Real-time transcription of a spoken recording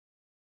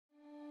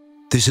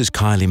This is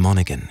Kylie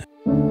Monaghan.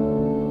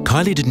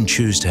 Kylie didn't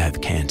choose to have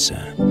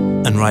cancer,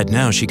 and right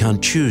now she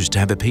can't choose to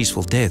have a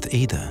peaceful death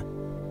either.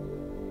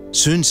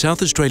 Soon,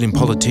 South Australian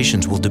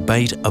politicians will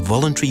debate a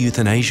voluntary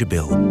euthanasia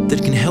bill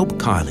that can help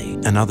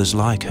Kylie and others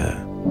like her.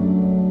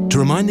 To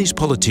remind these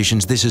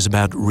politicians this is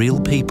about real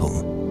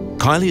people,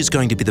 Kylie is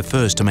going to be the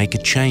first to make a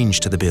change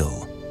to the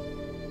bill.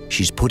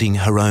 She's putting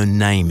her own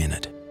name in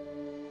it.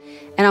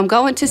 And I'm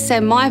going to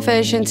send my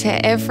version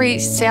to every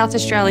South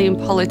Australian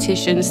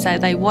politician so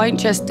they won't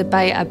just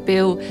debate a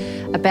bill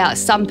about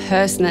some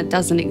person that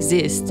doesn't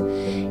exist.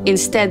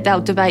 Instead,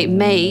 they'll debate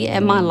me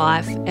and my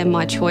life and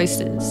my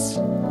choices.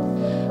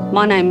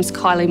 My name is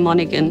Kylie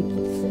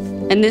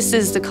Monaghan, and this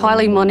is the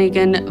Kylie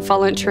Monaghan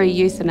Voluntary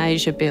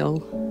Euthanasia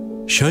Bill.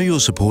 Show your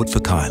support for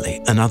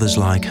Kylie and others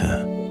like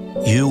her.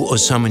 You or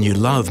someone you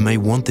love may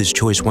want this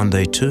choice one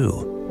day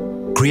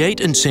too. Create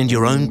and send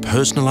your own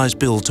personalised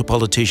bill to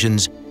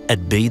politicians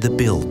at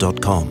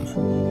bethebill.com.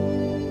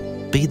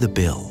 Be the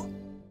Bill.